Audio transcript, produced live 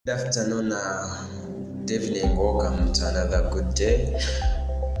Good afternoon, good evening, welcome to another good day.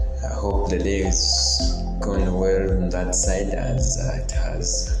 I hope the day is going well on that side as it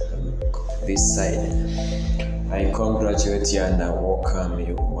has this side. I congratulate you and I welcome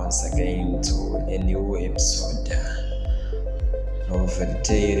you once again to a new episode of a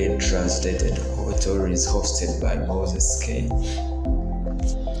daily translated authorities hosted by Moses K.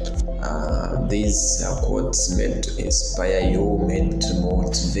 These are quotes meant to inspire you, meant to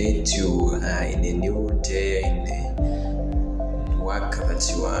motivate you in a new day, in the work that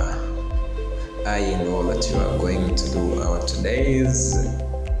you are eyeing or that you are going to do. Our today's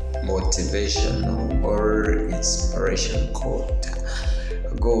motivation or inspiration quote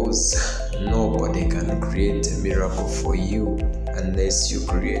goes, nobody can create a miracle for you unless you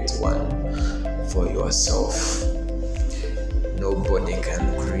create one for yourself. Nobody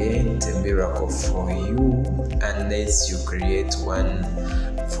can create a miracle for you unless you create one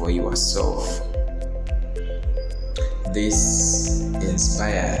for yourself. This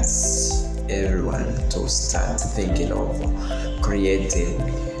inspires everyone to start thinking of creating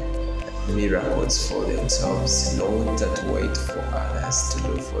miracles for themselves, not to wait for others to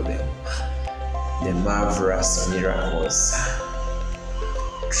do for them. The marvelous miracles.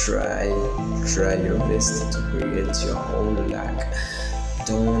 Try your best to create your own luck.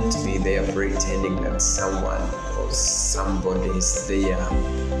 Don't be there pretending that someone or somebody is there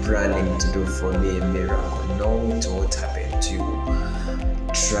planning to do for me a miracle. Not what happened to you.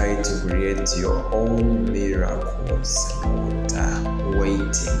 Try to create your own miracles, not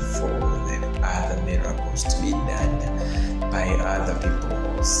waiting for the other miracles to be done by other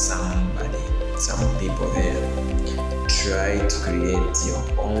people or some people there. Try to create your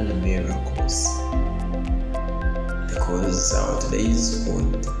own miracles, because our today's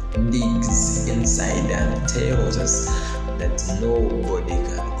quote digs inside and tells us that nobody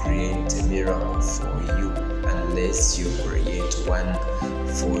can create a miracle for you unless you create one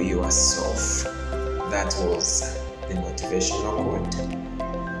for yourself. That was the motivational quote.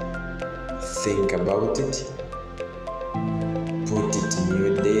 Think about it, put it in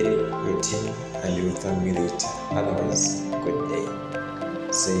your daily routine, and you'll thank me later. Otherwise, good day.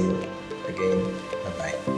 See you again. Bye-bye.